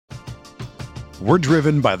We're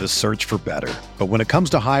driven by the search for better. But when it comes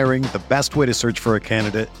to hiring, the best way to search for a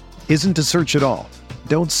candidate isn't to search at all.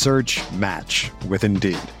 Don't search, match with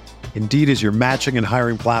Indeed. Indeed is your matching and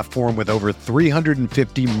hiring platform with over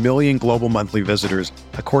 350 million global monthly visitors,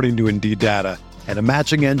 according to Indeed data, and a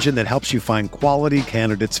matching engine that helps you find quality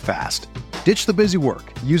candidates fast. Ditch the busy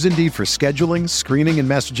work. Use Indeed for scheduling, screening, and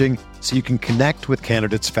messaging so you can connect with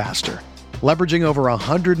candidates faster. Leveraging over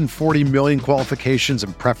 140 million qualifications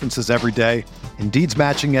and preferences every day, Indeed's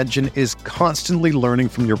matching engine is constantly learning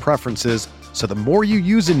from your preferences, so the more you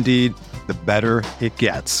use Indeed, the better it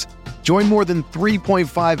gets. Join more than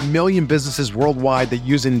 3.5 million businesses worldwide that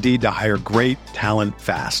use Indeed to hire great talent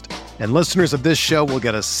fast. And listeners of this show will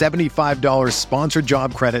get a $75 sponsored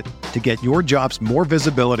job credit to get your jobs more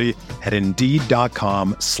visibility at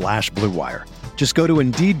Indeed.com/Blue Wire. Just go to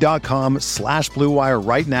Indeed.com/Blue Wire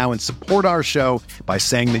right now and support our show by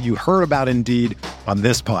saying that you heard about Indeed on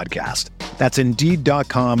this podcast. That's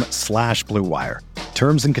Indeed.com/Blue Wire.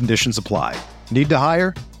 Terms and conditions apply. Need to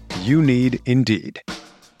hire? You need Indeed.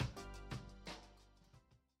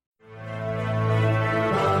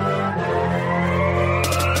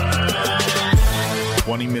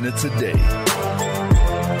 20 minutes a day,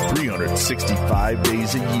 365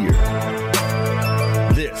 days a year.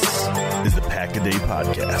 This is the Pack-A-Day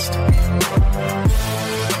Podcast.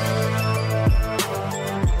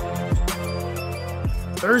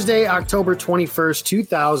 Thursday, October 21st,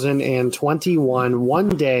 2021, one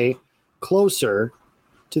day closer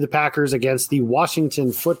to the Packers against the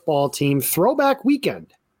Washington football team. Throwback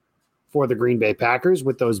weekend for the Green Bay Packers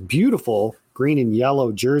with those beautiful green and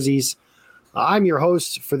yellow jerseys. I'm your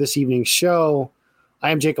host for this evening's show.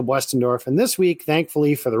 I am Jacob Westendorf, and this week,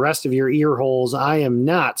 thankfully for the rest of your ear holes, I am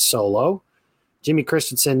not solo. Jimmy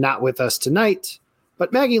Christensen not with us tonight,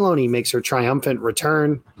 but Maggie Loney makes her triumphant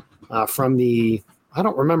return from the, I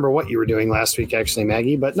don't remember what you were doing last week, actually,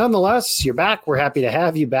 Maggie, but nonetheless, you're back. We're happy to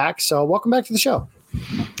have you back, so welcome back to the show.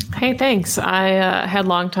 Hey, thanks. I had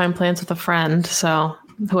long-time plans with a friend,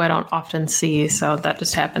 who I don't often see, so that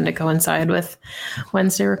just happened to coincide with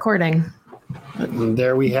Wednesday recording. And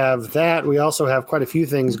there we have that. We also have quite a few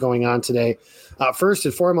things going on today. First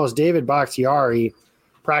and foremost, David Bakhtiari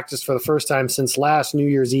practiced for the first time since last New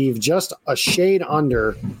Year's Eve, just a shade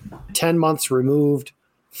under 10 months removed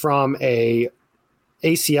from a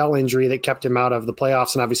ACL injury that kept him out of the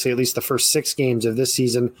playoffs and obviously at least the first 6 games of this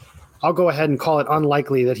season. I'll go ahead and call it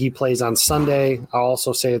unlikely that he plays on Sunday. I'll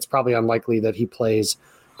also say it's probably unlikely that he plays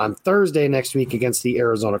on Thursday next week against the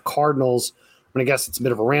Arizona Cardinals. I guess it's a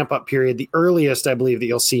bit of a ramp-up period. The earliest I believe that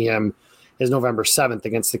you'll see him is November 7th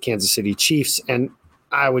against the Kansas City Chiefs. And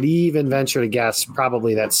I would even venture to guess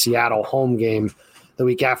probably that Seattle home game the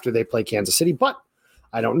week after they play Kansas City. But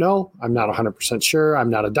I don't know. I'm not 100% sure. I'm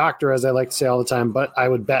not a doctor, as I like to say all the time, but I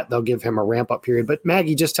would bet they'll give him a ramp-up period. But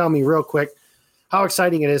Maggie, just tell me real quick how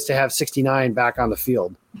exciting it is to have 69 back on the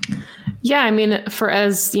field. Yeah, I mean, for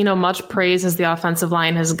as much praise as the offensive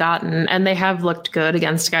line has gotten, and they have looked good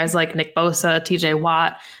against guys like Nick Bosa, TJ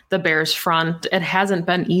Watt, the Bears front, it hasn't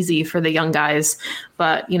been easy for the young guys.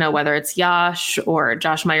 But, whether it's Yash or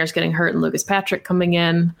Josh Myers getting hurt and Lucas Patrick coming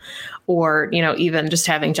in, or, even just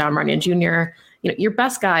having John Runyon Jr., your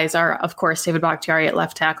best guys are, of course, David Bakhtiari at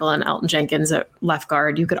left tackle and Elton Jenkins at left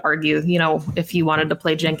guard. You could argue, if you wanted to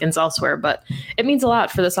play Jenkins elsewhere, but it means a lot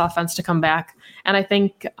for this offense to come back. And I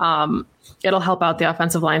think it'll help out the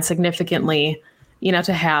offensive line significantly,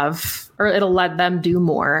 to have, or it'll let them do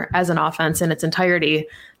more as an offense in its entirety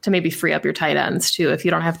to maybe free up your tight ends too. If you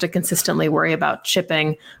don't have to consistently worry about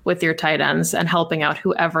chipping with your tight ends and helping out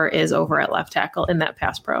whoever is over at left tackle in that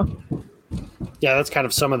pass pro. Yeah, that's kind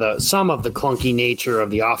of some of the clunky nature of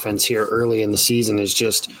the offense here early in the season is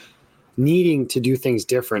just needing to do things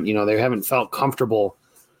different. They haven't felt comfortable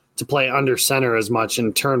to play under center as much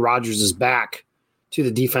and turn Rodgers' back to the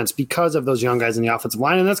defense because of those young guys in the offensive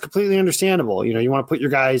line, and that's completely understandable. You want to put your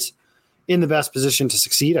guys in the best position to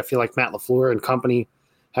succeed. I feel like Matt LaFleur and company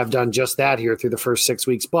have done just that here through the first 6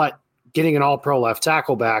 weeks, but getting an all-pro left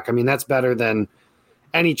tackle back, I mean, that's better than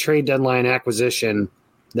any trade deadline acquisition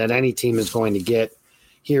that any team is going to get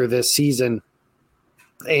here this season.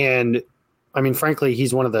 And I mean, frankly,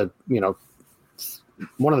 he's one of the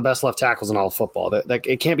best left tackles in all of football. That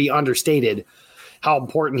it can't be understated how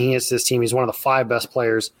important he is to this team. He's one of the 5 best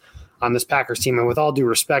players on this Packers team. And with all due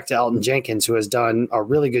respect to Elton Jenkins, who has done a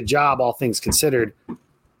really good job, all things considered,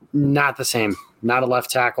 not the same, not a left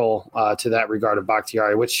tackle to that regard of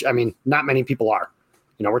Bakhtiari, which, I mean, not many people are.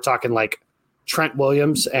 We're talking like Trent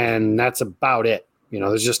Williams, and that's about it.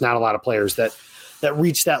 There's just not a lot of players that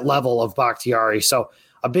reach that level of Bakhtiari. So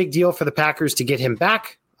a big deal for the Packers to get him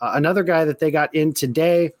back. Another guy that they got in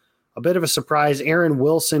today, a bit of a surprise. Aaron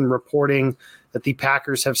Wilson reporting that the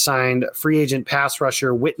Packers have signed free agent pass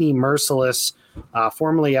rusher Whitney Mercilus,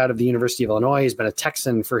 formerly out of the University of Illinois. He's been a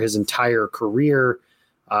Texan for his entire career.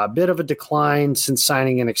 A bit of a decline since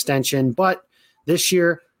signing an extension, but this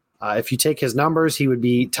year, if you take his numbers, he would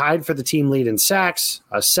be tied for the team lead in sacks,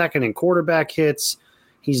 second in quarterback hits.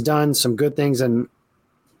 He's done some good things, and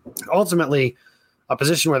ultimately a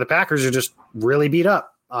position where the Packers are just really beat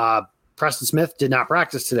up. Preston Smith did not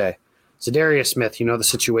practice today. Zadarius Smith, you know the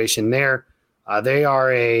situation there. They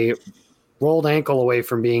are a rolled ankle away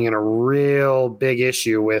from being in a real big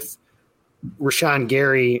issue with Rashawn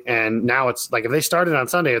Gary, and now it's like if they started on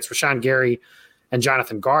Sunday, it's Rashawn Gary and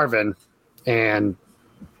Jonathan Garvin, and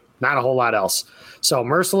not a whole lot else. So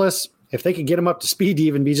Mercilus, if they could get him up to speed to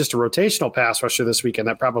even be just a rotational pass rusher this weekend,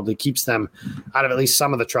 that probably keeps them out of at least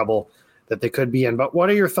some of the trouble that they could be in. But what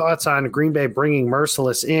are your thoughts on Green Bay bringing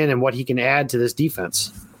Mercilus in and what he can add to this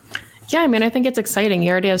defense? Yeah, I mean, I think it's exciting. He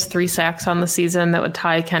already has 3 sacks on the season that would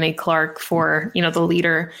tie Kenny Clark for, the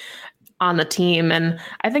leader on the team. And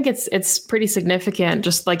I think it's pretty significant,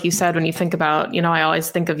 just like you said, when you think about, I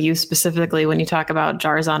always think of you specifically when you talk about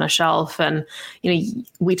jars on a shelf. And,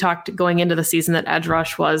 we talked going into the season that edge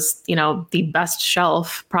rush was, the best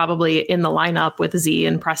shelf probably in the lineup with Z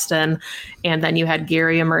and Preston. And then you had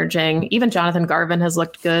Gary emerging. Even Jonathan Garvin has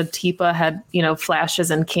looked good. Tipa had,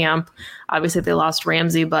 flashes in camp. Obviously they lost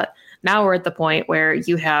Ramsey, but now we're at the point where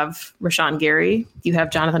you have Rashawn Gary, you have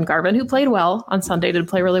Jonathan Garvin, who played well on Sunday, did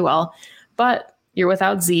play really well, but you're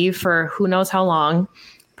without Z for who knows how long.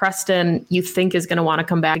 Preston, you think, is going to want to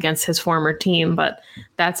come back against his former team, but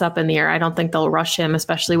that's up in the air. I don't think they'll rush him,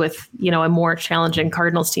 especially with, a more challenging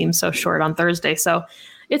Cardinals team so short on Thursday. So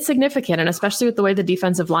it's significant, and especially with the way the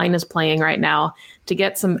defensive line is playing right now, to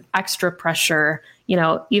get some extra pressure,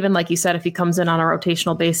 even like you said, if he comes in on a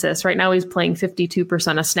rotational basis. Right now he's playing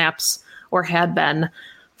 52% of snaps, or had been,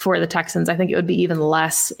 for the Texans. I think it would be even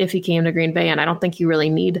less if he came to Green Bay, and I don't think you really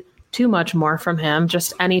need too much more from him.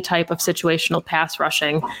 Just any type of situational pass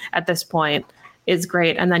rushing at this point is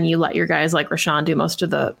great, and then you let your guys like Rashawn do most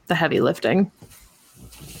of the heavy lifting.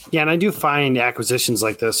 Yeah, and I do find acquisitions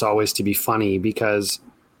like this always to be funny because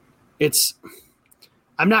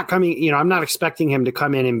I'm not expecting him to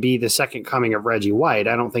come in and be the second coming of Reggie White.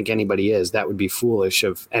 I don't think anybody is. That would be foolish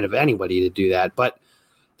of anybody to do that. But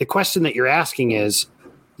the question that you're asking is,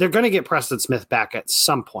 they're going to get Preston Smith back at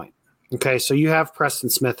some point. Okay, so you have Preston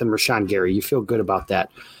Smith and Rashawn Gary. You feel good about that.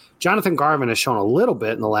 Jonathan Garvin has shown a little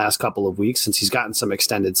bit in the last couple of weeks since he's gotten some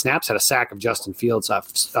extended snaps, had a sack of Justin Fields,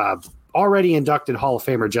 already inducted Hall of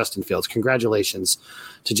Famer Justin Fields. Congratulations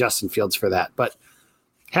to Justin Fields for that. But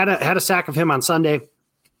had a sack of him on Sunday.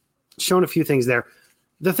 Shown a few things there.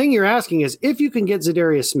 The thing you're asking is if you can get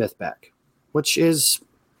Zadarius Smith back, which is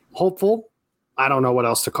hopeful. I don't know what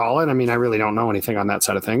else to call it. I mean, I really don't know anything on that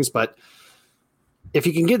side of things, but if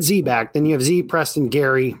you can get Z back, then you have Z, Preston,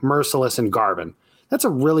 Gary, Mercilus, and Garvin. That's a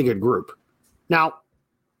really good group. Now,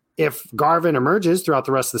 if Garvin emerges throughout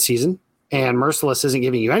the rest of the season and Mercilus isn't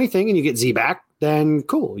giving you anything and you get Z back, then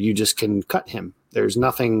cool. You just can cut him. There's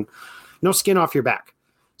no skin off your back,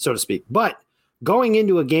 so to speak. But going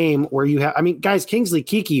into a game where guys, Kingsley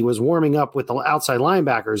Keke was warming up with the outside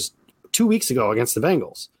linebackers 2 weeks ago against the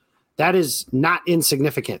Bengals. That is not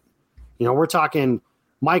insignificant. We're talking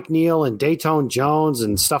Mike Neal and Dayton Jones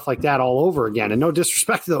and stuff like that all over again. And no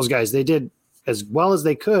disrespect to those guys. They did as well as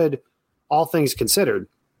they could, all things considered.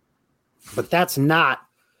 But that's not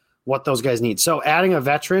what those guys need. So adding a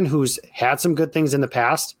veteran who's had some good things in the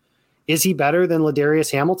past, is he better than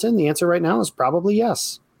Ladarius Hamilton? The answer right now is probably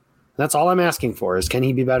yes. That's all I'm asking for is, can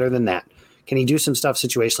he be better than that? Can he do some stuff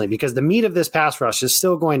situationally? Because the meat of this pass rush is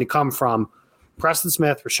still going to come from Preston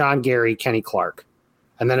Smith, Rashawn Gary, Kenny Clark.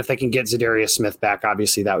 And then if they can get Zadarius Smith back,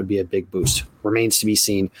 obviously that would be a big boost. Remains to be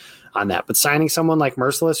seen on that. But signing someone like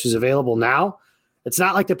Mercilus, who's available now, it's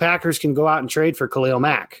not like the Packers can go out and trade for Khalil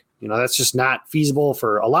Mack. That's just not feasible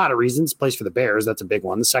for a lot of reasons. Plays for the Bears, that's a big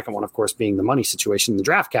one. The second one, of course, being the money situation, the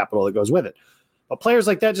draft capital that goes with it. But players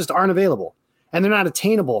like that just aren't available. And they're not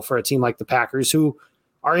attainable for a team like the Packers, who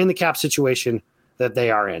are in the cap situation that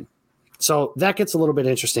they are in. So that gets a little bit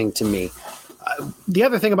interesting to me. The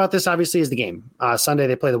other thing about this, obviously, is the game. Sunday,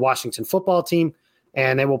 they play the Washington football team,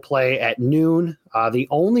 and they will play at noon, the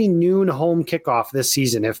only noon home kickoff this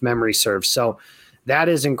season, if memory serves. So that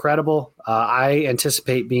is incredible. I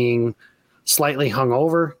anticipate being slightly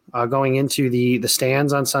hungover going into the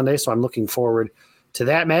stands on Sunday, so I'm looking forward to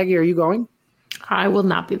that. Maggie, are you going? I will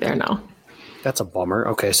not be there, no. That's a bummer.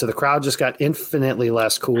 Okay, so the crowd just got infinitely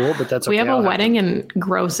less cool, but that's okay. We have a wedding in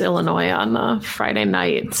Gross, Illinois on Friday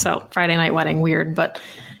night. So Friday night wedding, weird. But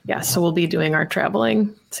Yeah, so we'll be doing our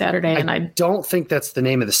traveling Saturday, and I don't think that's the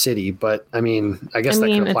name of the city, but I guess that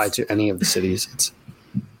can apply to any of the cities.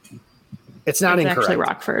 It's not incorrect. Actually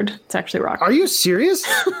Rockford. It's actually Rockford. Are you serious?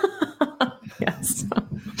 Yes.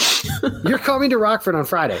 You're coming to Rockford on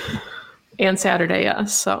Friday and Saturday,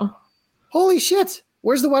 yes. So, holy shit!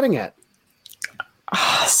 Where's the wedding at?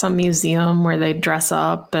 Some museum where they dress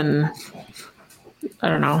up and I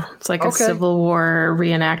don't know. It's like a Civil War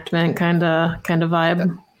reenactment kind of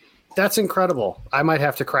vibe. That's incredible. I might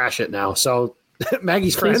have to crash it now. So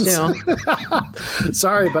Maggie's friends.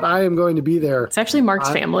 Sorry, but I am going to be there. It's actually Mark's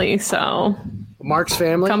family. So Mark's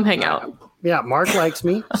family. Come hang out. Yeah, Mark likes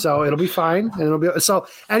me, so it'll be fine. And it'll be so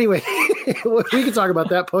anyway, we can talk about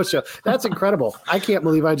that post show. That's incredible. I can't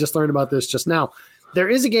believe I just learned about this just now. There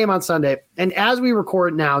is a game on Sunday, and as we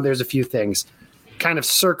record now, there's a few things kind of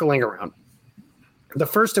circling around. The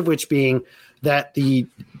first of which being that the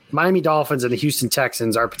Miami Dolphins and the Houston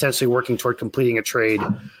Texans are potentially working toward completing a trade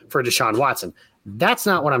for Deshaun Watson. That's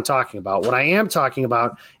not what I'm talking about. What I am talking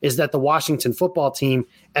about is that the Washington football team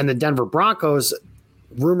and the Denver Broncos,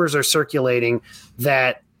 rumors are circulating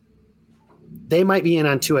that they might be in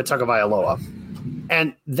on Tua Tagovailoa.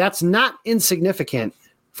 And that's not insignificant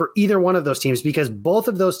for either one of those teams because both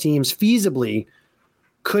of those teams feasibly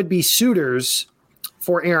could be suitors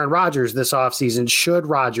for Aaron Rodgers this offseason should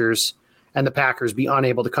Rodgers and the Packers be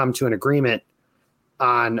unable to come to an agreement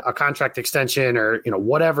on a contract extension or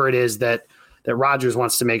whatever it is that Rodgers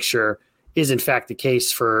wants to make sure is in fact the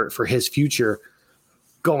case for his future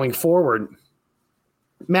going forward.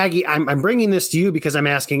 Maggie, I'm bringing this to you because I'm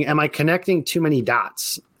asking, am I connecting too many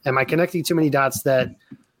dots? Am I connecting too many dots that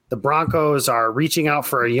the Broncos are reaching out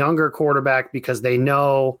for a younger quarterback because they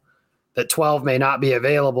know that 12 may not be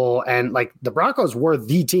available? And like the Broncos were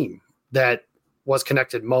the team that was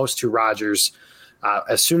connected most to Rodgers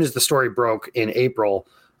as soon as the story broke in April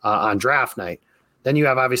on draft night. Then you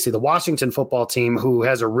have obviously the Washington football team who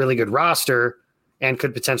has a really good roster and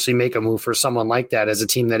could potentially make a move for someone like that as a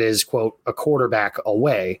team that is, quote, a quarterback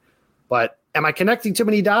away. But am I connecting too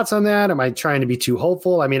many dots on that? Am I trying to be too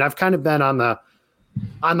hopeful? I mean, I've kind of been on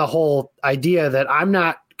the whole idea that I'm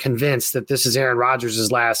not convinced that this is Aaron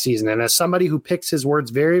Rodgers' last season. And as somebody who picks his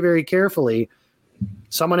words very, very carefully,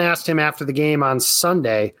 someone asked him after the game on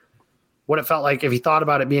Sunday what it felt like if he thought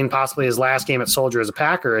about it being possibly his last game at Soldier as a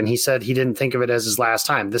Packer. And he said he didn't think of it as his last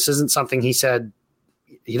time. This isn't something he said.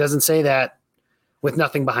 He doesn't say that with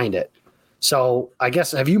nothing behind it. So I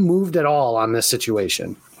guess, have you moved at all on this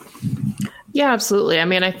situation? Yeah, absolutely. I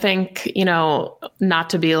mean, I think, not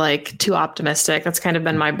to be like too optimistic. That's kind of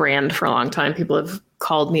been my brand for a long time. People have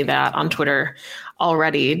called me that on Twitter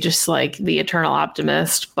already, just like the eternal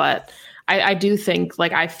optimist. But I do think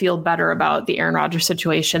like I feel better about the Aaron Rodgers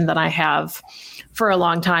situation than I have for a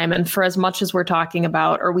long time. And for as much as we're talking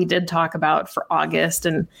about, or we did talk about for August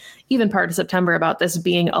and even part of September about this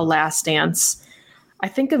being a last dance, I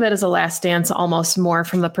think of it as a last dance almost more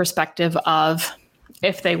from the perspective of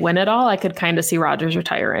if they win it all, I could kind of see Rodgers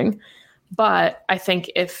retiring. But I think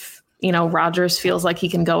if, Rodgers feels like he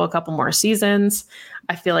can go a couple more seasons,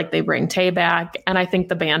 I feel like they bring Tay back, and I think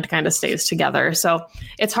the band kind of stays together. So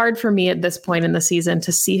it's hard for me at this point in the season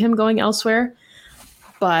to see him going elsewhere.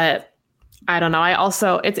 But I don't know. I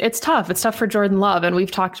also, it's tough. It's tough for Jordan Love. And we've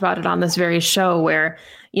talked about it on this very show where,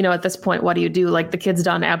 at this point, what do you do? Like the kid's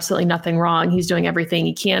done absolutely nothing wrong. He's doing everything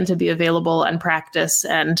he can to be available and practice.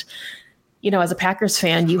 And, as a Packers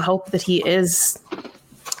fan, you hope that he is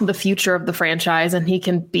the future of the franchise and he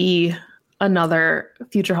can be another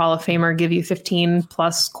future Hall of Famer, give you 15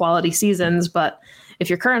 plus quality seasons. But if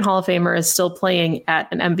your current Hall of Famer is still playing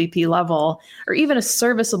at an MVP level or even a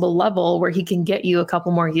serviceable level where he can get you a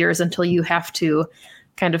couple more years until you have to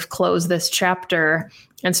kind of close this chapter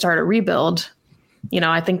and start a rebuild,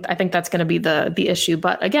 I think that's going to be the issue.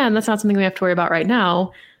 But again, that's not something we have to worry about right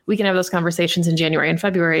now. We can have those conversations in January and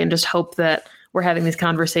February and just hope that we're having these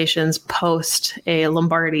conversations post a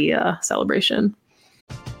Lombardi celebration.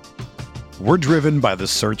 We're driven by the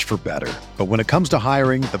search for better. But when it comes to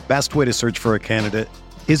hiring, the best way to search for a candidate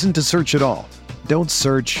isn't to search at all. Don't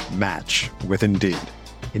search, match with Indeed.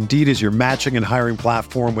 Indeed is your matching and hiring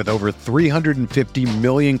platform with over 350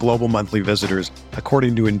 million global monthly visitors,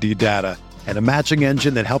 according to Indeed data, and a matching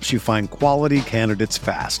engine that helps you find quality candidates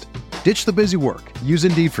fast. Ditch the busy work. Use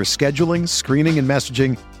Indeed for scheduling, screening, and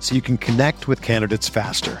messaging so you can connect with candidates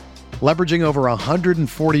faster. Leveraging over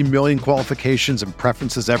 140 million qualifications and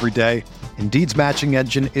preferences every day, Indeed's matching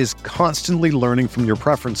engine is constantly learning from your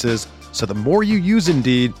preferences, so the more you use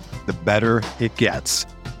Indeed, the better it gets.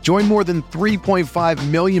 Join more than 3.5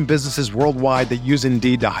 million businesses worldwide that use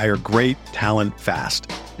Indeed to hire great talent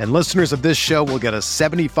fast. And listeners of this show will get a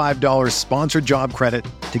 $75 sponsored job credit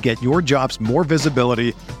to get your jobs more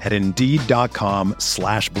visibility at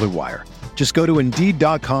Indeed.com/Blue Wire. Just go to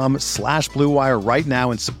Indeed.com/Blue Wire right now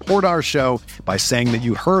and support our show by saying that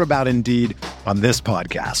you heard about Indeed on this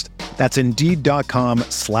podcast. That's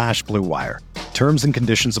Indeed.com/Blue Wire. Terms and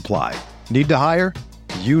conditions apply. Need to hire?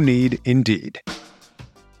 You need Indeed.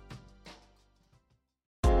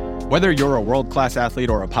 Whether you're a world-class athlete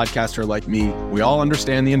or a podcaster like me, we all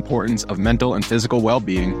understand the importance of mental and physical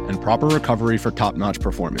well-being and proper recovery for top-notch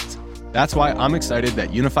performance. That's why I'm excited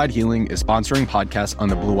that Unified Healing is sponsoring podcasts on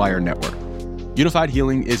the Blue Wire Network. Unified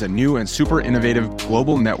Healing is a new and super innovative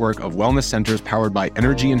global network of wellness centers powered by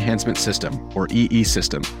Energy Enhancement System, or EE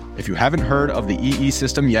System. If you haven't heard of the EE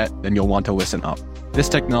System yet, then you'll want to listen up. This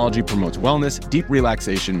technology promotes wellness, deep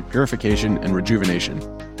relaxation, purification, and rejuvenation.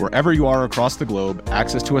 Wherever you are across the globe,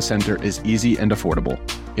 access to a center is easy and affordable.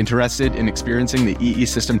 Interested in experiencing the EE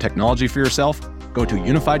System technology for yourself? Go to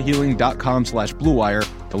unifiedhealing.com/Blue Wire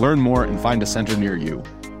to learn more and find a center near you.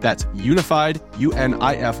 That's unified,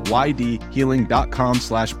 UNIFYD,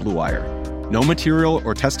 healing.com/Blue Wire. No material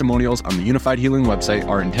or testimonials on the Unified Healing website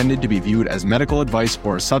are intended to be viewed as medical advice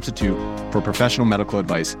or a substitute for professional medical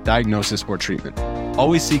advice, diagnosis, or treatment.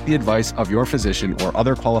 Always seek the advice of your physician or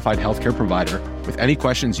other qualified healthcare provider with any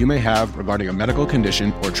questions you may have regarding a medical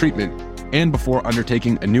condition or treatment and before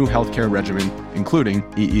undertaking a new healthcare regimen, including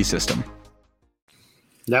EE System.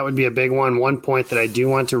 That would be a big one. One point that I do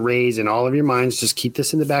want to raise in all of your minds, just keep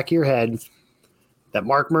this in the back of your head, that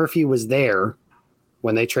Mark Murphy was there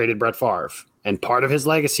when they traded Brett Favre. And part of his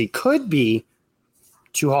legacy could be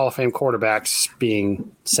 2 Hall of Fame quarterbacks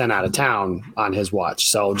being sent out of town on his watch.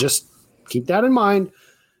 So just keep that in mind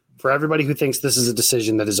for everybody who thinks this is a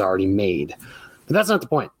decision that is already made. But that's not the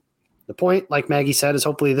point. The point, like Maggie said, is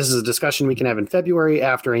hopefully this is a discussion we can have in February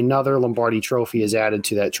after another Lombardi trophy is added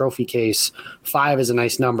to that trophy case. 5 is a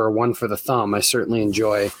nice number, 1 for the thumb. I certainly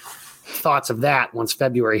enjoy thoughts of that once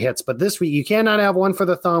February hits. But this week, you cannot have 1 for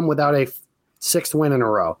the thumb without a 6th win in a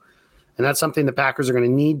row. And that's something the Packers are going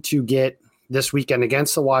to need to get this weekend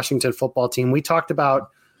against the Washington football team. We talked about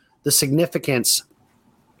the significance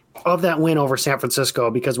of that win over San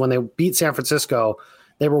Francisco because when they beat San Francisco,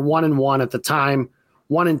 they were 1-1 at the time.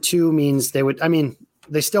 1-2 means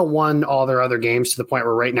they still won all their other games to the point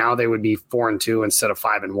where right now they would be 4-2 instead of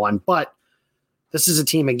 5-1. But this is a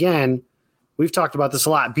team, again, we've talked about this a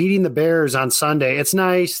lot, beating the Bears on Sunday. It's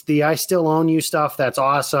nice. The I Still Own You stuff, that's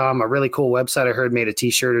awesome. A really cool website I heard made a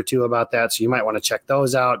t-shirt or 2 about that, so you might want to check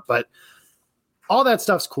those out. But all that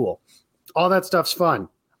stuff's cool. All that stuff's fun.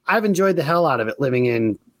 I've enjoyed the hell out of it living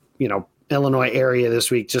in, Illinois area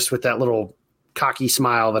this week, just with that little cocky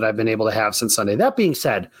smile that I've been able to have since Sunday. That being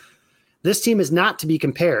said, this team is not to be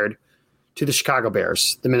compared to the Chicago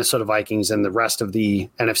Bears, the Minnesota Vikings, and the rest of the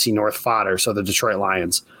NFC North fodder, so the Detroit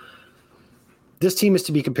Lions. This team is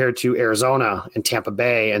to be compared to Arizona and Tampa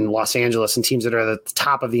Bay and Los Angeles and teams that are at the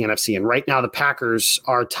top of the NFC. And right now the Packers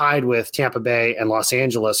are tied with Tampa Bay and Los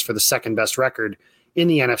Angeles for the second best record in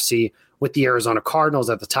the NFC, with the Arizona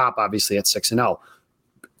Cardinals at the top, obviously at 6-0.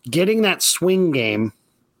 Getting that swing game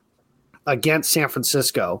against San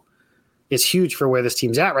Francisco is huge for where this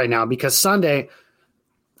team's at right now because Sunday,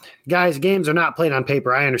 guys, games are not played on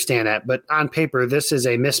paper. I understand that. But on paper, this is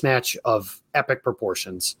a mismatch of epic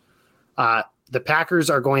proportions. The Packers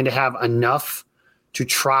are going to have enough to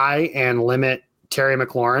try and limit Terry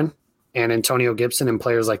McLaurin and Antonio Gibson and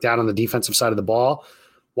players like that on the defensive side of the ball.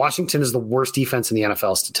 Washington is the worst defense in the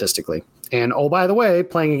NFL statistically. And, oh, by the way,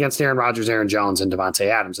 playing against Aaron Rodgers, Aaron Jones, and Devontae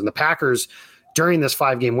Adams. And the Packers, during this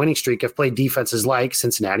 5-game winning streak, have played defenses like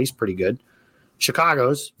Cincinnati's pretty good,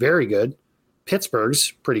 Chicago's very good,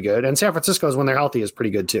 Pittsburgh's pretty good, and San Francisco's, when they're healthy, is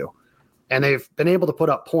pretty good too. And they've been able to put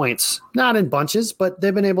up points, not in bunches, but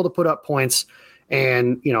they've been able to put up points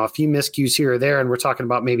and, a few miscues here or there, and we're talking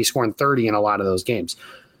about maybe scoring 30 in a lot of those games.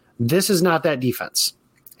 This is not that defense.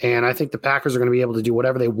 And I think the Packers are going to be able to do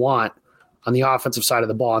whatever they want on the offensive side of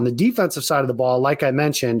the ball. On the defensive side of the ball, like I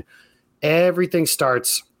mentioned, everything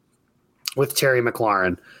starts with Terry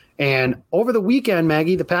McLaurin. And over the weekend,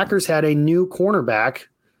 Maggie, the Packers had a new cornerback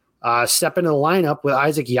step into the lineup with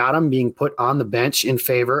Isaac Yiadom being put on the bench in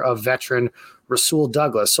favor of veteran Rasul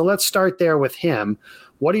Douglas. So let's start there with him.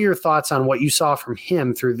 What are your thoughts on what you saw from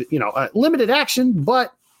him through the, limited action,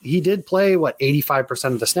 but he did play 85%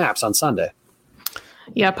 of the snaps on Sunday?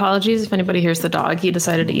 Yeah, apologies if anybody hears the dog. He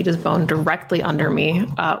decided to eat his bone directly under me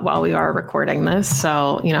while we are recording this.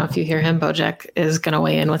 So, if you hear him, Bojack is going to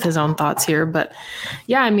weigh in with his own thoughts here. But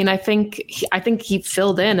yeah, I think he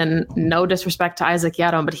filled in, and no disrespect to Isaac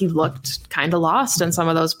Yiadom, but he looked kind of lost in some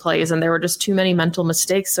of those plays, and there were just too many mental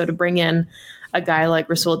mistakes. So to bring in a guy like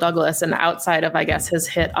Rasul Douglas, and outside of, I guess, his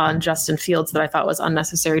hit on Justin Fields that I thought was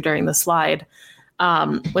unnecessary during the slide,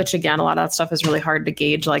 which again, a lot of that stuff is really hard to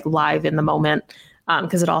gauge like live in the moment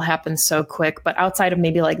because it all happens so quick. But outside of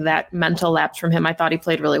maybe like that mental lapse from him, I thought he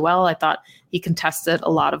played really well. I thought he contested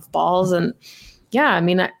a lot of balls. And yeah, I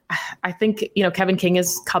mean, I think, Kevin King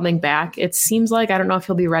is coming back. It seems like, I don't know if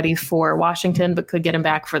he'll be ready for Washington, but could get him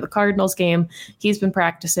back for the Cardinals game. He's been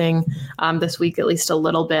practicing this week at least a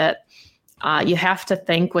little bit. You have to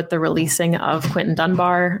think with the releasing of Quinton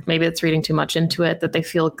Dunbar, maybe it's reading too much into it, that they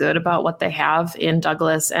feel good about what they have in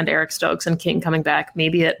Douglas and Eric Stokes and King coming back.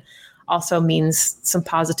 Maybe it also means some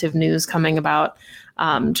positive news coming about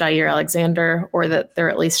Jair Alexander, or that they're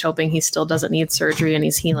at least hoping he still doesn't need surgery and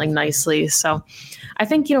he's healing nicely. So I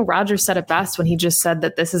think, Rodgers said it best when he just said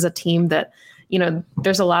that this is a team that,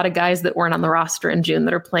 there's a lot of guys that weren't on the roster in June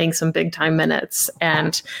that are playing some big time minutes.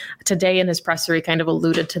 And today in his presser, he kind of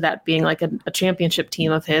alluded to that being like a championship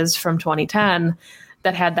team of his from 2010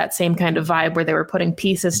 that had that same kind of vibe where they were putting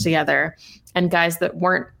pieces together, and guys that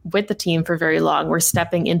weren't with the team for very long were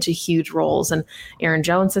stepping into huge roles. And Aaron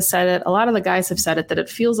Jones has said it. A lot of the guys have said it, that it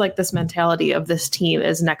feels like this mentality of this team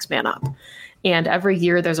is next man up. And every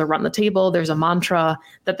year there's a run the table, there's a mantra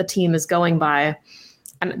that the team is going by.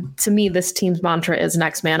 And to me, this team's mantra is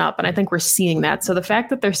next man up. And I think we're seeing that. So the fact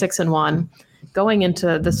that they're 6-1 going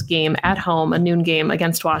into this game at home, a noon game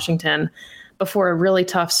against Washington before a really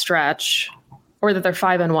tough stretch, or that they're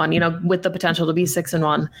 5-1, with the potential to be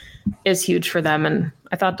 6-1, is huge for them. And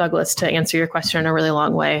I thought Douglas, to answer your question in a really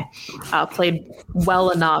long way, played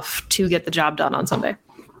well enough to get the job done on Sunday.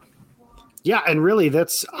 Yeah, and really,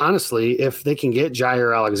 that's honestly, if they can get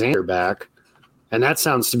Jair Alexander back, and that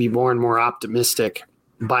sounds to be more and more optimistic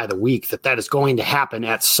by the week, that is going to happen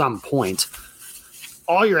at some point.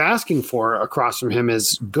 All you're asking for across from him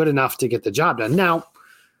is good enough to get the job done. Now,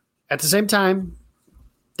 at the same time,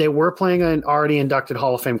 they were playing an already inducted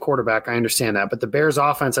Hall of Fame quarterback. I understand that. But the Bears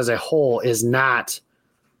offense as a whole is not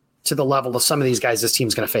to the level of some of these guys this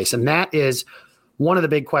team's going to face. And that is one of the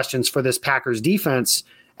big questions for this Packers defense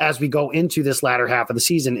as we go into this latter half of the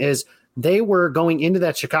season. Is they were going into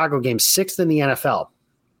that Chicago game 6th in the NFL.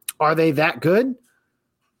 Are they that good?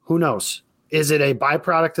 Who knows? Is it a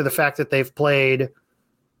byproduct of the fact that they've played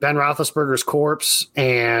Ben Roethlisberger's corpse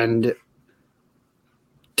and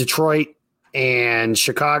Detroit and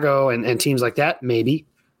Chicago and teams like that? Maybe.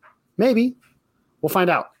 We'll find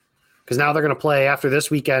out. Because now they're going to play, after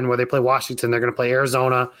this weekend where they play Washington, they're going to play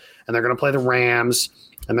Arizona, and they're going to play the Rams,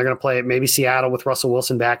 and they're going to play maybe Seattle with Russell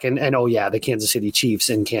Wilson back, and the Kansas City Chiefs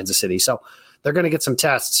in Kansas City. So they're going to get some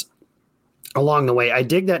tests along the way. I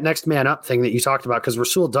dig that next man up thing that you talked about, because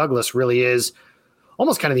Rasul Douglas really is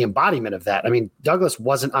almost kind of the embodiment of that. I mean, Douglas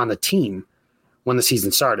wasn't on the team when the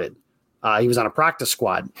season started. He was on a practice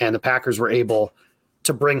squad, and the Packers were able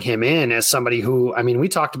to bring him in as somebody who, we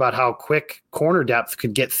talked about how quick corner depth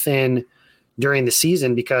could get thin during the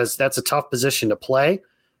season, because that's a tough position to play.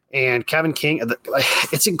 And Kevin King,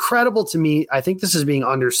 it's incredible to me. I think this is being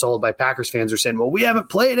undersold by Packers fans who are saying, well, we haven't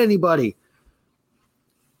played anybody.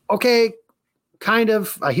 Okay, kind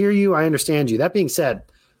of. I hear you. I understand you. That being said,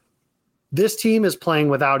 this team is playing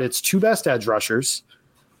without its two best edge rushers,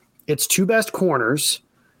 its two best corners,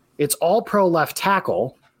 it's all pro left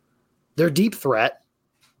tackle, their deep threat,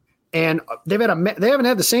 and they haven't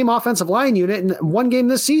had the same offensive line unit in one game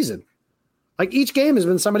this season. Like, each game has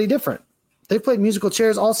been somebody different. They've played musical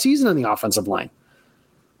chairs all season on the offensive line.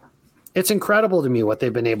 It's incredible to me what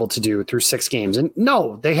they've been able to do through 6 games. And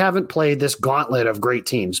no, they haven't played this gauntlet of great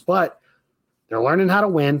teams, but they're learning how to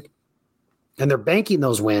win, and they're banking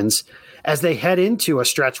those wins as they head into a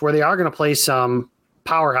stretch where they are going to play some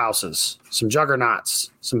powerhouses, some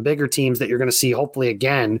juggernauts, some bigger teams that you're going to see hopefully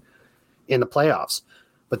again in the playoffs.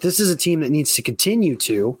 But this is a team that needs to continue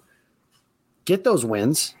to get those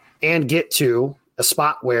wins and get to a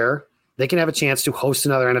spot where they can have a chance to host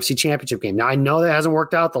another NFC Championship game. Now, I know that hasn't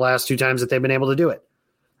worked out the last 2 times that they've been able to do it.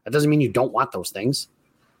 That doesn't mean you don't want those things.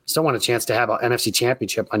 You still want a chance to have an NFC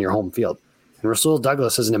Championship on your home field. And Rasul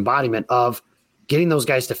Douglas is an embodiment of getting those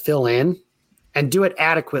guys to fill in and do it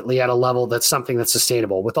adequately at a level that's something that's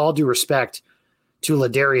sustainable. With all due respect to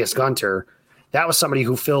Ladarius Gunter, that was somebody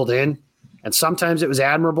who filled in, and sometimes it was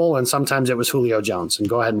admirable and sometimes it was Julio Jones. And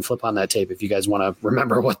go ahead and flip on that tape if you guys want to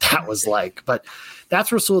remember what that was like. But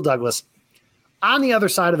that's Rasul Douglas. On the other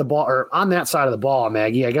side of the ball, or on that side of the ball,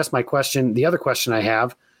 Maggie, I guess the other question I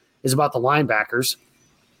have is about the linebackers.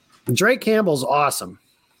 Drake Campbell's awesome.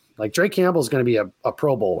 Like, Drake Campbell's going to be a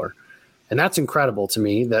Pro Bowler. And that's incredible to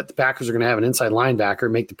me that the Packers are going to have an inside linebacker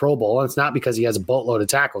make the Pro Bowl. And it's not because he has a boatload of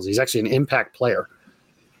tackles. He's actually an impact player.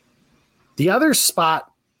 The other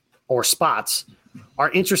spot or spots are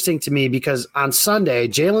interesting to me because on Sunday,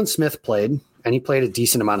 Jalen Smith played, and he played a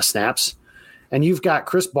decent amount of snaps. And you've got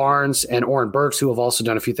Chris Barnes and Oren Burks who have also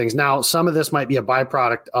done a few things. Now, some of this might be a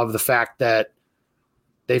byproduct of the fact that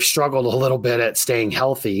they've struggled a little bit at staying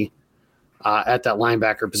healthy at that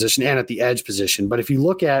linebacker position and at the edge position. But if you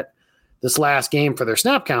look at this last game for their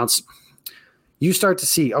snap counts, you start to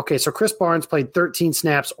see, okay, so Chris Barnes played 13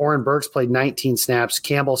 snaps, Oren Burks played 19 snaps,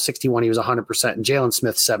 Campbell 61, he was 100%, and Jalen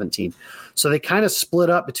Smith 17. So they kind of split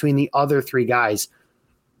up between the other three guys.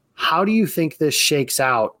 How do you think this shakes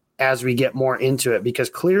out as we get more into it? Because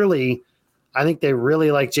clearly, I think they really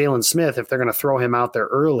like Jalen Smith if they're going to throw him out there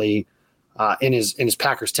early in his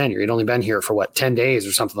Packers tenure. He'd only been here for 10 days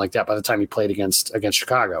or something like that by the time he played against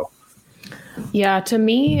Chicago. Yeah, to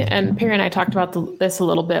me, and Perry and I talked about this a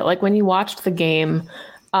little bit, like when you watched the game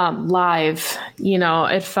live,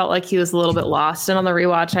 it felt like he was a little bit lost. And on the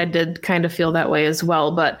rewatch, I did kind of feel that way as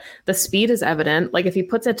well. But the speed is evident. Like if he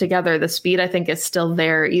puts it together, the speed I think is still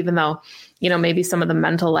there, even though, maybe some of the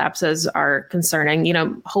mental lapses are concerning.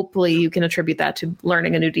 Hopefully you can attribute that to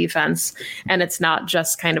learning a new defense. And it's not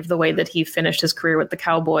just kind of the way that he finished his career with the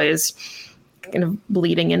Cowboys, kind of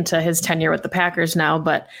bleeding into his tenure with the Packers now.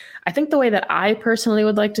 But I think the way that I personally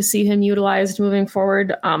would like to see him utilized moving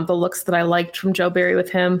forward, the looks that I liked from Joe Barry with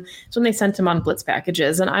him is when they sent him on blitz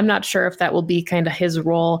packages. And I'm not sure if that will be kind of his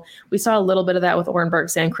role. We saw a little bit of that with Oren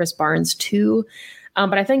Burks and Chris Barnes too.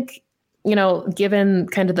 But I think, given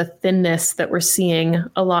kind of the thinness that we're seeing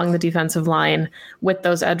along the defensive line with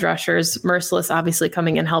those edge rushers, Mercilus obviously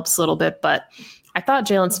coming in helps a little bit. But I thought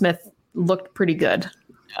Jalen Smith looked pretty good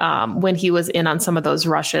when he was in on some of those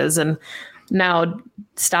rushes. And now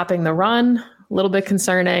stopping the run, a little bit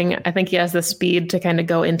concerning. I think he has the speed to kind of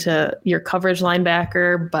go into your coverage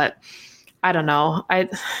linebacker, but I don't know.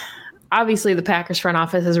 Obviously the Packers front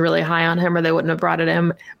office is really high on him or they wouldn't have brought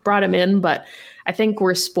him in, but I think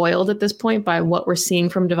we're spoiled at this point by what we're seeing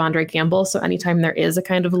from Devondre Campbell. So anytime there is a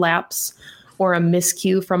kind of lapse or a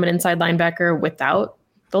miscue from an inside linebacker without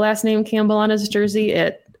the last name Campbell on his jersey,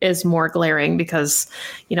 it is more glaring because,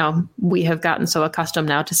 we have gotten so accustomed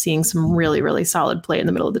now to seeing some really, really solid play in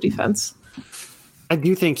the middle of the defense. I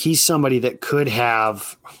do think he's somebody that could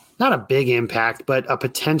have not a big impact, but a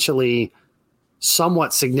potentially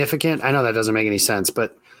somewhat significant. I know that doesn't make any sense,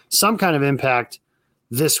 but some kind of impact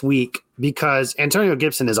this week because Antonio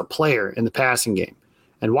Gibson is a player in the passing game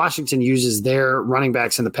and Washington uses their running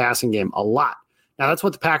backs in the passing game a lot. Now that's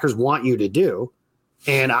what the Packers want you to do.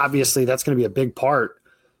 And obviously that's going to be a big part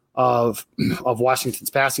of Washington's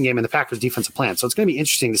passing game and the Packers defensive plan. So it's going to be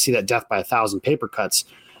interesting to see that death by 1,000 paper cuts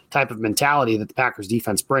type of mentality that the Packers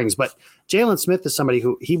defense brings. But Jalen Smith is somebody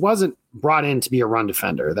who he wasn't brought in to be a run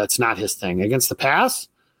defender. That's not his thing. Against the pass,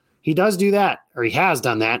 he does do that, or he has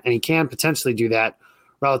done that, and he can potentially do that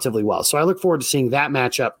relatively well. So I look forward to seeing that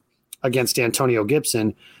matchup against Antonio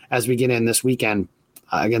Gibson as we get in this weekend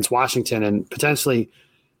against Washington, and potentially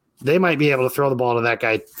they might be able to throw the ball to that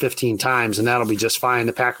guy 15 times, and that'll be just fine.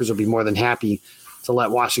 The Packers will be more than happy to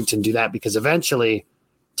let Washington do that because eventually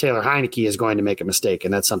Taylor Heineke is going to make a mistake,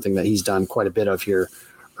 and that's something that he's done quite a bit of here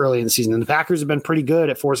early in the season. And the Packers have been pretty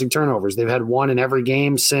good at forcing turnovers. They've had one in every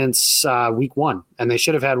game since week one, and they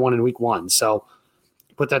should have had one in week one. So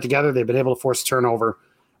put that together, they've been able to force a turnover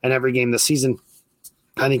in every game this season.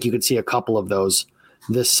 I think you could see a couple of those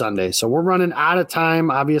this Sunday. So we're running out of time.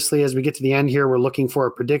 Obviously, as we get to the end here, we're looking for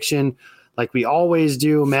a prediction like we always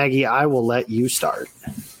do. Maggie, I will let you start.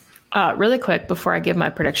 Really quick, before I give my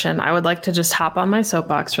prediction, I would like to just hop on my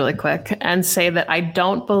soapbox really quick and say that I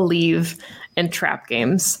don't believe in trap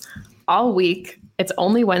games. All week, it's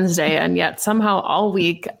only Wednesday, and yet somehow all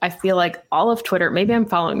week, I feel like all of Twitter, maybe I'm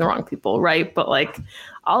following the wrong people, right? But like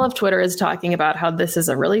all of Twitter is talking about how this is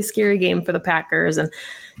a really scary game for the Packers, and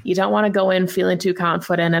you don't want to go in feeling too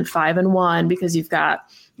confident at 5-1 because you've got,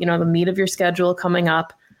 the meat of your schedule coming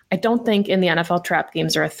up. I don't think in the NFL trap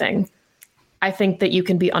games are a thing. I think that you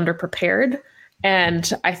can be underprepared.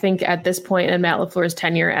 And I think at this point in Matt LaFleur's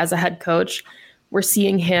tenure as a head coach, we're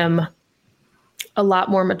seeing him a lot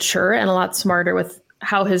more mature and a lot smarter with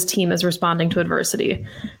how his team is responding to adversity.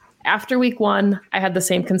 After week one, I had the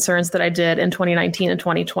same concerns that I did in 2019 and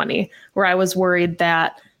 2020, where I was worried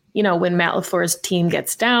that, when Matt LaFleur's team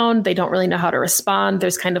gets down, they don't really know how to respond.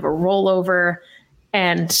 There's kind of a rollover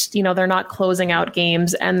and, they're not closing out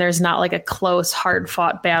games and there's not like a close, hard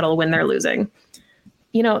fought battle when they're losing.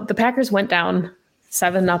 The Packers went down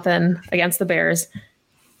 7-0 against the Bears.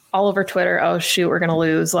 All over Twitter, oh, shoot, we're going to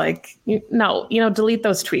lose. Delete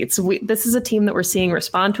those tweets. This is a team that we're seeing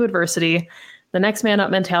respond to adversity. The next man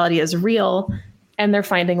up mentality is real, and they're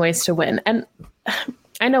finding ways to win. And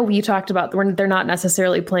I know you talked about they're not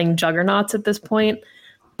necessarily playing juggernauts at this point,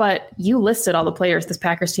 but you listed all the players this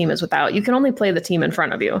Packers team is without. You can only play the team in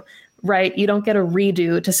front of you, right? You don't get a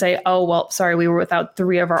redo to say, oh, well, sorry, we were without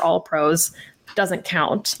 3 of our all-pros. Doesn't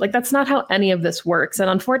count. Like, that's not how any of this works. And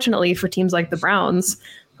unfortunately for teams like the Browns,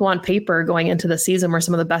 who on paper going into the season were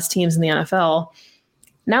some of the best teams in the NFL,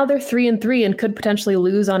 now they're 3-3 and could potentially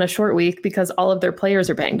lose on a short week because all of their players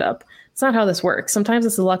are banged up. It's not how this works. Sometimes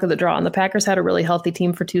it's the luck of the draw. And the Packers had a really healthy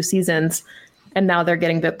team for 2 seasons, and now they're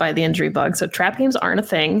getting bit by the injury bug. So trap games aren't a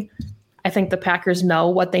thing. I think the Packers know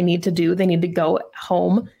what they need to do. They need to go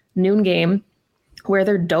home, noon game, wear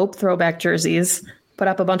their dope throwback jerseys, put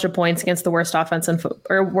up a bunch of points against the worst offense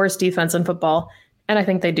or worst defense in football. And I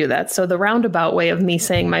think they do that. So the roundabout way of me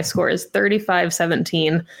saying my score is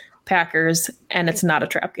 35-17 Packers, and it's not a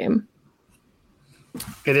trap game.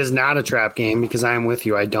 It is not a trap game because I'm with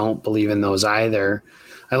you. I don't believe in those either.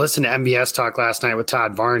 I listened to MBS talk last night with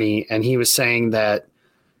Todd Varney, and he was saying that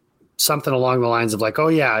something along the lines of like, oh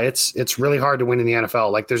yeah, it's really hard to win in the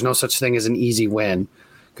NFL. Like there's no such thing as an easy win.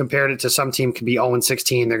 Compared it to some team could be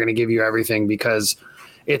 0-16. They're going to give you everything because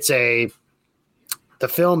the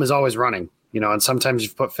film is always running, and sometimes you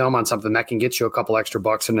put film on something that can get you a couple extra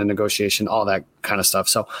bucks in a negotiation, all that kind of stuff.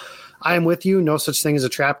 So I am with you. No such thing as a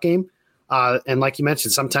trap game. And like you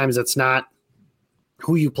mentioned, sometimes it's not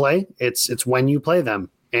who you play. It's when you play them.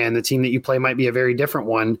 And the team that you play might be a very different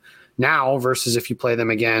one now versus if you play them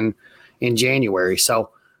again in January.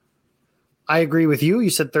 So I agree with you. You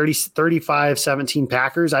said 35-17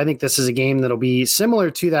 Packers. I think this is a game that'll be similar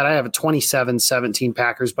to that. I have a 27-17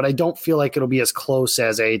 Packers, but I don't feel like it'll be as close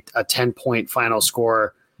as a 10-point final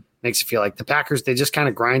score makes it feel like. The Packers, they just kind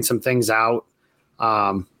of grind some things out.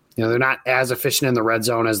 They're not as efficient in the red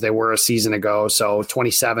zone as they were a season ago. So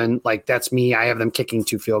 27, like that's me. I have them kicking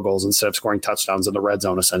 2 field goals instead of scoring touchdowns in the red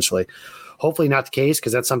zone, essentially. Hopefully not the case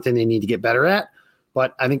because that's something they need to get better at.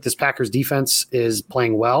 But I think this Packers defense is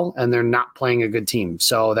playing well, and they're not playing a good team.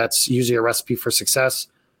 So that's usually a recipe for success.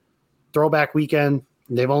 Throwback weekend,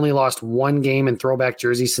 they've only lost 1 game in throwback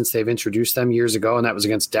jerseys since they've introduced them years ago, and that was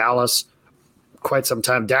against Dallas quite some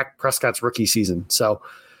time. Dak Prescott's rookie season. So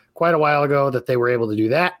quite a while ago that they were able to do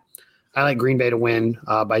that. I like Green Bay to win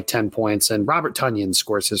by 10 points, and Robert Tonyan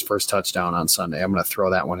scores his first touchdown on Sunday. I'm going to throw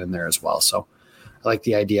that one in there as well. So I like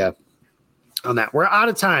the idea on that. We're out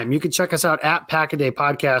of time. You can check us out at Pack-A-Day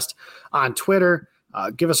Podcast on Twitter.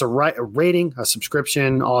 Give us a rating, a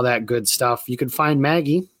subscription, all that good stuff. You can find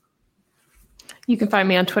Maggie. You can find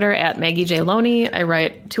me on Twitter at Maggie J. Loney. I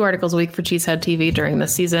write 2 articles a week for Cheesehead TV during the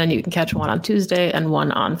season. You can catch one on Tuesday and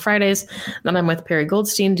one on Fridays. Then I'm with Perry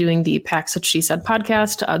Goldstein doing the Packs What She Said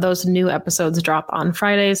podcast. Those new episodes drop on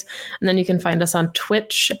Fridays. And then you can find us on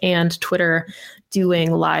Twitch and Twitter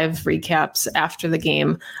doing live recaps after the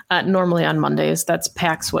game, normally on Mondays. That's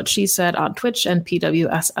Packs What She Said on Twitch and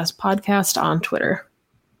PWSS Podcast on Twitter.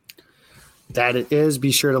 That it is.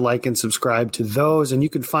 Be sure to like and subscribe to those. And you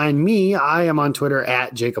can find me. I am on Twitter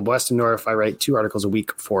at Jacob Westendorf. I write 2 articles a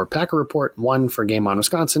week for Packer Report, 1 for Game On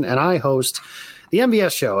Wisconsin, and I host the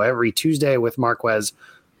MBS show every Tuesday with Marquez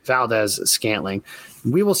Valdez-Scantling.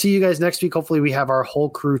 We will see you guys next week. Hopefully we have our whole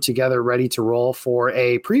crew together ready to roll for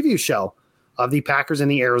a preview show of the Packers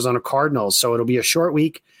and the Arizona Cardinals. So it'll be a short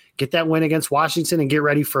week. Get that win against Washington and get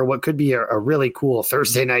ready for what could be a really cool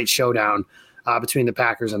Thursday night showdown between the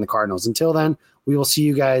Packers and the Cardinals. Until then, we will see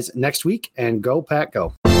you guys next week, and go Pack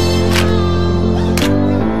Go.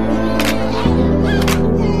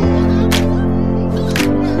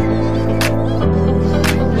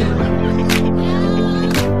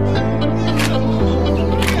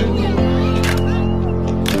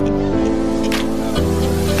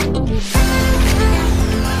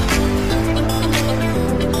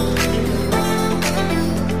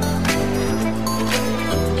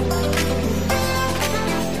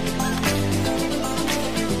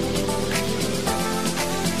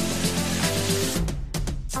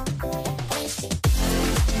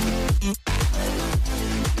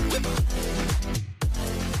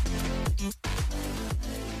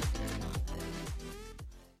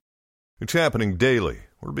 It's happening daily.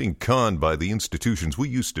 We're being conned by the institutions we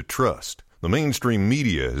used to trust. The mainstream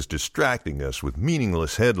media is distracting us with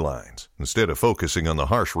meaningless headlines instead of focusing on the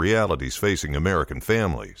harsh realities facing American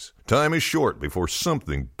families. Time is short before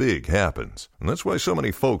something big happens, and that's why so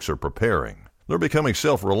many folks are preparing. They're becoming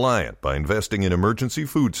self-reliant by investing in emergency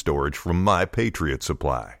food storage from My Patriot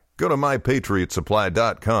Supply. Go to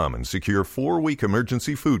MyPatriotSupply.com and secure 4-week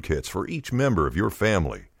emergency food kits for each member of your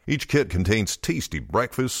family. Each kit contains tasty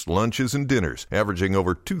breakfasts, lunches, and dinners, averaging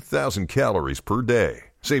over 2,000 calories per day.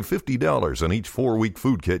 Save $50 on each 4-week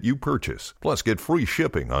food kit you purchase. Plus, get free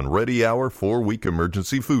shipping on Ready Hour 4-week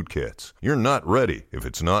emergency food kits. You're not ready if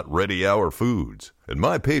it's not Ready Hour foods. At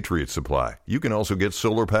My Patriot Supply, you can also get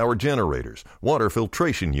solar power generators, water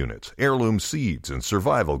filtration units, heirloom seeds, and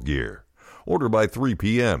survival gear. Order by 3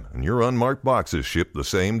 p.m. and your unmarked boxes ship the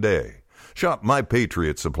same day. Shop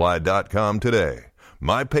MyPatriotSupply.com today.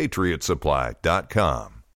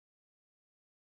 MyPatriotSupply.com.